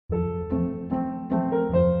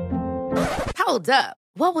Hold up.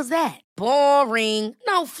 What was that? Boring.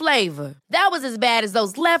 No flavor. That was as bad as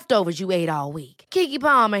those leftovers you ate all week. Keke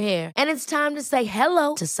Palmer here, and it's time to say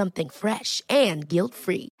hello to something fresh and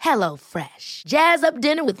guilt-free. Hello Fresh. Jazz up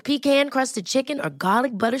dinner with pecan-crusted chicken or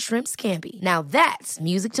garlic butter shrimp scampi. Now that's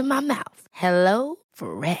music to my mouth. Hello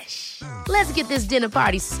Fresh. Let's get this dinner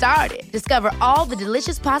party started. Discover all the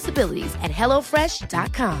delicious possibilities at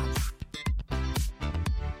hellofresh.com.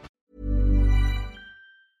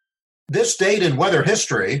 This date in weather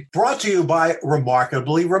history brought to you by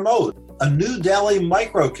Remarkably Remote, a new daily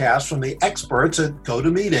microcast from the experts at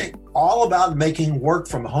GoToMeeting, all about making work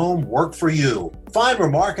from home work for you. Find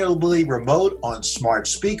Remarkably Remote on smart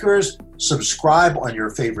speakers, subscribe on your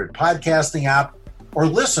favorite podcasting app, or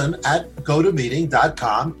listen at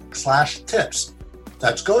gotomeeting.com/tips.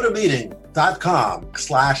 That's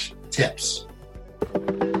gotomeeting.com/tips.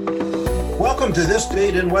 Welcome to This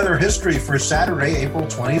Date in Weather History for Saturday, April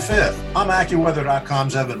 25th. I'm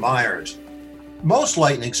AccuWeather.com's Evan Myers. Most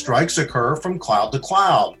lightning strikes occur from cloud to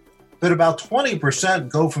cloud, but about 20%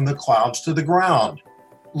 go from the clouds to the ground.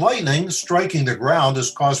 Lightning striking the ground has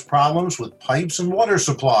caused problems with pipes and water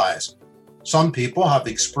supplies. Some people have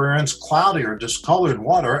experienced cloudy or discolored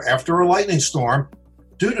water after a lightning storm.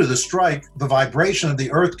 Due to the strike, the vibration of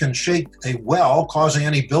the earth can shake a well, causing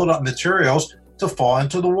any buildup materials to fall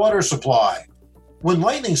into the water supply. When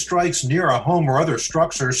lightning strikes near a home or other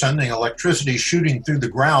structure, sending electricity shooting through the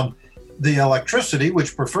ground, the electricity,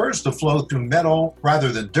 which prefers to flow through metal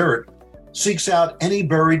rather than dirt, seeks out any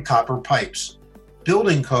buried copper pipes.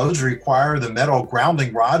 Building codes require the metal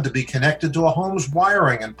grounding rod to be connected to a home's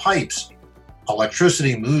wiring and pipes.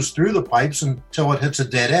 Electricity moves through the pipes until it hits a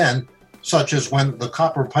dead end, such as when the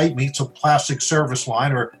copper pipe meets a plastic service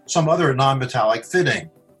line or some other non-metallic fitting.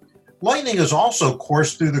 Lightning has also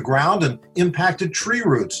coursed through the ground and impacted tree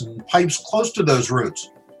roots and pipes close to those roots.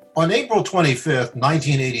 On April 25,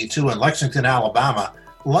 1982, in Lexington, Alabama,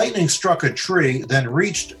 lightning struck a tree, then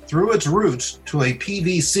reached through its roots to a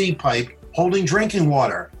PVC pipe holding drinking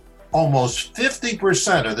water. Almost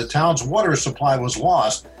 50% of the town's water supply was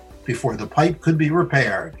lost before the pipe could be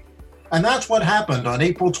repaired. And that's what happened on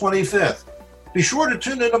April 25th. Be sure to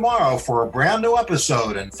tune in tomorrow for a brand new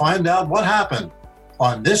episode and find out what happened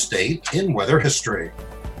on this date in weather history.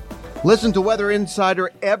 Listen to Weather Insider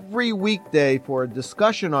every weekday for a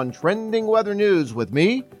discussion on trending weather news with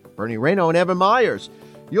me, Bernie Rayno, and Evan Myers.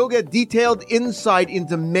 You'll get detailed insight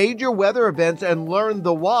into major weather events and learn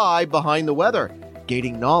the why behind the weather,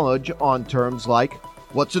 gaining knowledge on terms like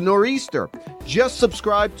what's a nor'easter. Just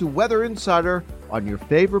subscribe to Weather Insider on your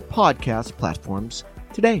favorite podcast platforms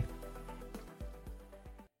today.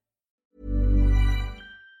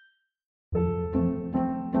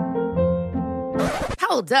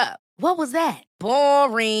 Hold up. What was that?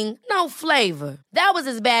 Boring. No flavor. That was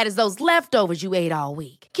as bad as those leftovers you ate all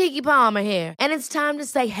week. Keke Palmer here, and it's time to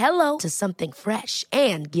say hello to something fresh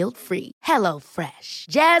and guilt-free. Hello Fresh.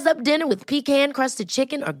 Jazz up dinner with pecan-crusted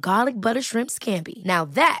chicken or garlic butter shrimp scampi. Now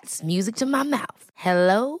that's music to my mouth.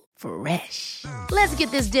 Hello Fresh. Let's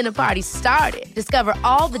get this dinner party started. Discover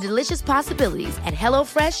all the delicious possibilities at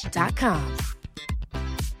hellofresh.com.